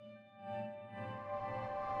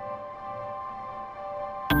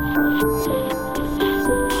Hello,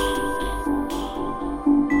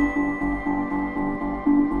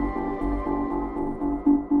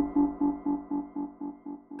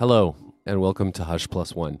 and welcome to Hush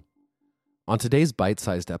Plus One. On today's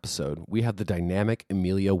bite-sized episode, we have the dynamic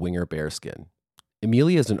Amelia Winger Bearskin.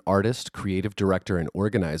 Amelia is an artist, creative director, and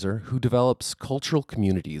organizer who develops cultural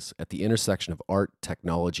communities at the intersection of art,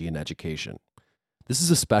 technology, and education. This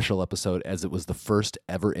is a special episode as it was the first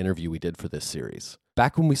ever interview we did for this series.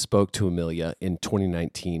 Back when we spoke to Amelia in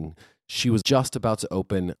 2019, she was just about to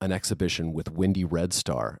open an exhibition with Wendy Red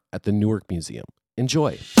Star at the Newark Museum.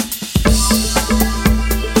 Enjoy.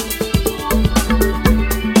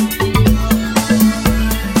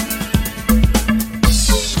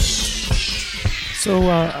 So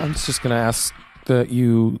I'm just going to ask that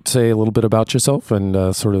you say a little bit about yourself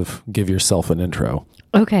and sort of give yourself an intro.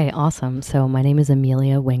 Okay, awesome. So my name is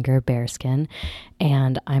Amelia Winger Bearskin,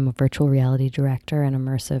 and I'm a virtual reality director and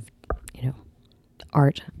immersive,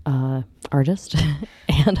 artist.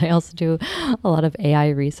 And I also do a lot of AI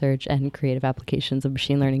research and creative applications of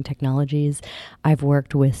machine learning technologies. I've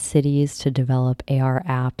worked with cities to develop AR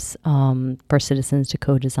apps for citizens to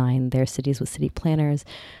co-design their cities with city planners.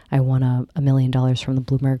 I won $1 million from the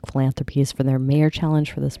Bloomberg Philanthropies for their mayor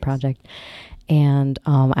challenge for this project. And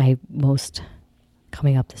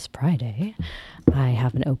coming up this Friday, I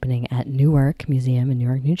have an opening at Newark Museum in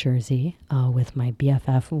Newark, New Jersey, with my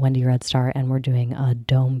BFF, Wendy Red Star, and we're doing a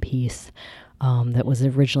dome piece that was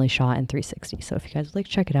originally shot in 360. So if you guys would like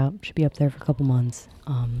to check it out, it should be up there for a couple months.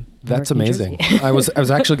 That's amazing. I was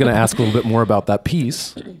actually going to ask a little bit more about that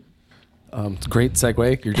piece. It's a great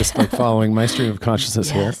segue. You're just like following my stream of consciousness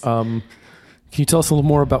here. Can you tell us a little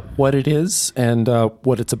more about what it is and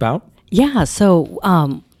what it's about? Yeah,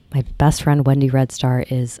 so my best friend, Wendy Red Star,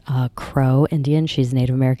 is Crow Indian. She's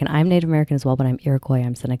Native American. I'm Native American as well, but I'm Iroquois.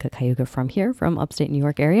 I'm Seneca Cayuga from upstate New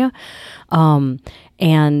York area.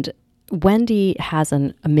 And Wendy has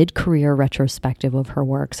a mid-career retrospective of her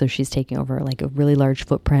work. So she's taking over like a really large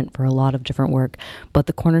footprint for a lot of different work. But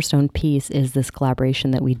the cornerstone piece is this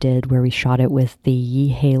collaboration that we did where we shot it with the Yi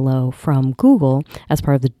Halo from Google as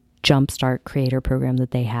part of the Jumpstart creator program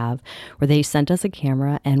that they have, where they sent us a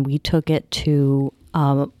camera and we took it to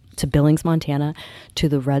Billings, Montana, to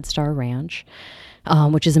the Red Star Ranch,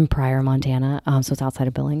 which is in Pryor, Montana. So it's outside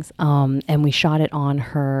of Billings. And we shot it on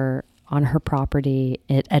her property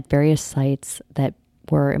at various sites that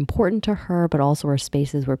were important to her, but also were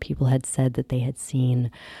spaces where people had said that they had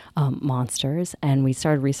seen monsters. And we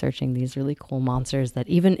started researching these really cool monsters that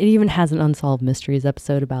it even has an Unsolved Mysteries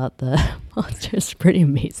episode about the monsters. Pretty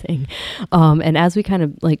amazing. And as we kind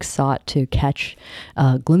of like sought to catch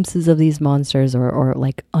glimpses of these monsters or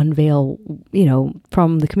like unveil,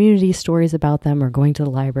 from the community stories about them or going to the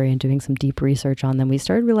library and doing some deep research on them, we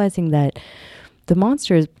started realizing that the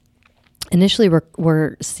monsters initially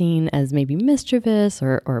were seen as maybe mischievous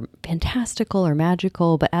or fantastical or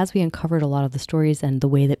magical, but as we uncovered a lot of the stories and the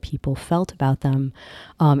way that people felt about them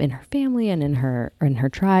in her family and in her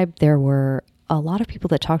tribe, there were a lot of people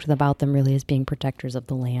that talked about them really as being protectors of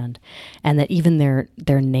the land, and that even their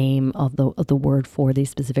name of the word for these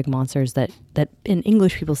specific monsters that in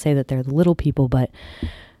English people say that they're the little people, but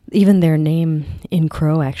even their name in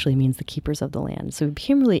Crow actually means the keepers of the land. So it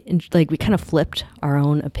became really, we kind of flipped our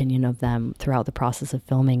own opinion of them throughout the process of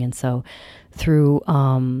filming. And so through,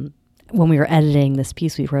 when we were editing this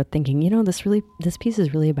piece, we were thinking, this piece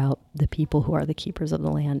is really about the people who are the keepers of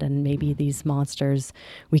the land. And maybe these monsters,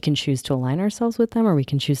 we can choose to align ourselves with them, or we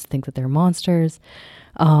can choose to think that they're monsters.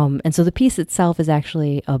 And so the piece itself is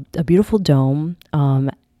actually a beautiful dome,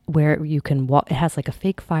 where you can walk. It has like a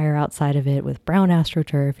fake fire outside of it with brown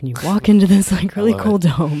astroturf, and you walk into this like really cool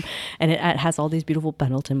dome, and it has all these beautiful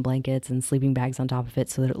Pendleton blankets and sleeping bags on top of it,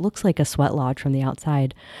 so that it looks like a sweat lodge from the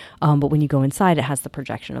outside. But when you go inside, it has the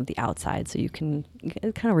projection of the outside, so it kind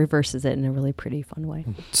of reverses it in a really pretty fun way.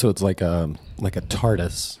 So it's like a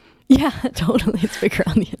TARDIS. Yeah, totally. It's bigger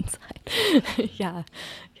on the inside. Yeah.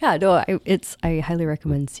 No, I highly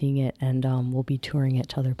recommend seeing it, and we'll be touring it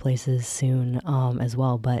to other places soon as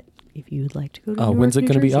well. But if you'd like to go to Newark, when's it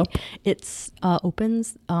going to be up? It's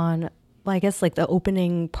opens on, I guess like the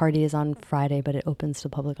opening party is on Friday, but it opens to the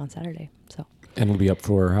public on Saturday. So. And it'll be up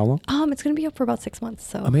for how long? It's going to be up for about 6 months.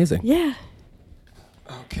 So amazing. Yeah.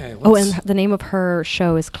 Okay. And the name of her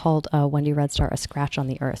show is called Wendy Red Star, A Scratch on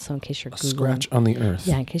the Earth. So in case you're Googling. A Scratch on the Earth.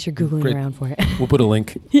 Yeah, in case you're Googling around for it. We'll put a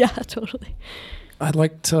link. Yeah, totally. I'd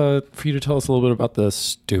like for you to tell us a little bit about the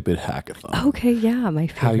Stupid Hackathon. Okay, yeah, my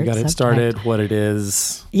favorite how you got subject. it started, what it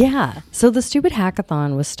is. Yeah, so the Stupid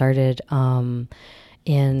Hackathon was started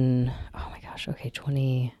in,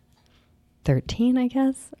 20 2013, I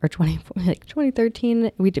guess, or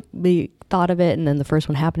 2013. We thought of it, and then the first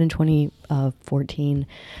one happened in 2014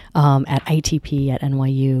 at ITP at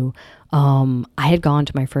NYU. I had gone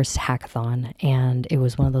to my first hackathon, and it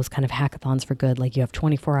was one of those kind of hackathons for good. Like, you have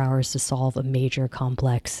 24 hours to solve a major,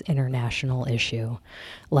 complex international issue,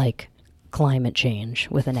 like climate change,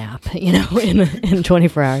 with an app, in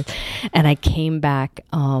 24 hours. And I came back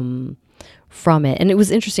from it. And it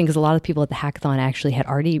was interesting because a lot of people at the hackathon actually had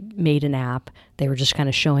already made an app. They were just kind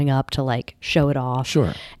of showing up to like show it off.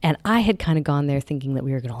 Sure. And I had kind of gone there thinking that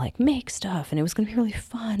we were going to like make stuff and it was going to be really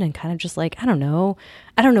fun and kind of just like, I don't know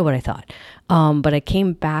what I thought. But I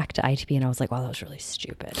came back to ITP and I was like, wow, that was really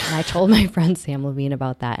stupid. And I told my friend Sam Levine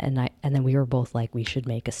about that. And then we were both like, we should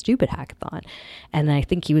make a stupid hackathon. And I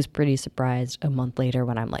think he was pretty surprised a month later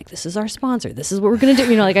when I'm like, this is our sponsor. This is what we're going to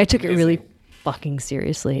do. Like, I took it really fucking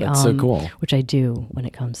seriously. That's so cool. Which I do when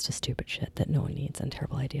it comes to stupid shit that no one needs and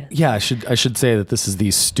terrible ideas. Yeah, I should say that this is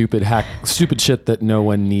the stupid shit that no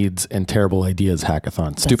one needs and terrible ideas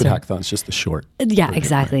hackathon. Stupid hackathon is just the short. Yeah,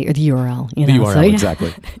 exactly. Or the URL. The URL,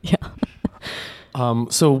 exactly. Yeah.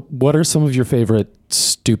 So what are some of your favorite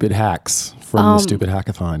stupid hacks from the stupid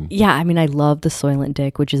hackathon? Yeah, I mean, I love the Soylent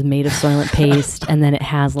Dick, which is made of Soylent paste, and then it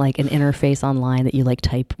has like an interface online that you like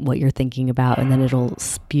type what you're thinking about, and then it'll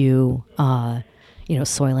spew,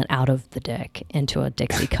 Soylent out of the dick into a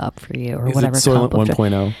Dixie cup for you or is whatever. Is it Soylent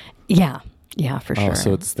 1.0? Yeah, for sure.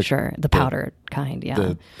 So it's the powdered kind. Yeah.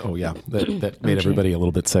 That made everybody a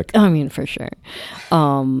little bit sick. I mean, for sure.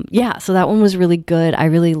 So that one was really good. I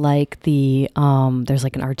really like the, there's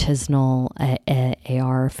like an artisanal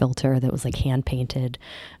AR filter that was like hand painted,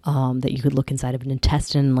 that you could look inside of an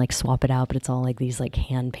intestine and like swap it out, but it's all like these like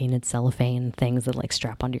hand painted cellophane things that like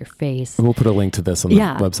strap onto your face. We'll put a link to this on the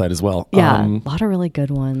website as well. Yeah. A lot of really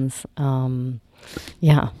good ones.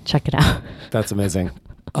 Check it out. That's amazing.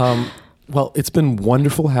 Well, it's been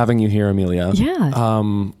wonderful having you here, Amelia. Yeah.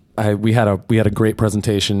 We had a great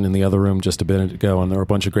presentation in the other room just a bit ago, and there were a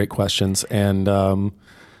bunch of great questions. And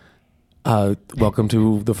welcome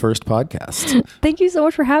to the first podcast. Thank you so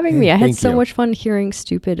much for having me. I had so much fun hearing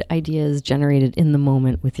stupid ideas generated in the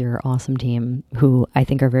moment with your awesome team, who I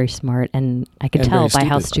think are very smart, and I could tell by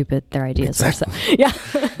how stupid their ideas are. So, yeah.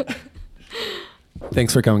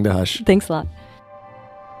 Thanks for coming to Hush. Thanks a lot.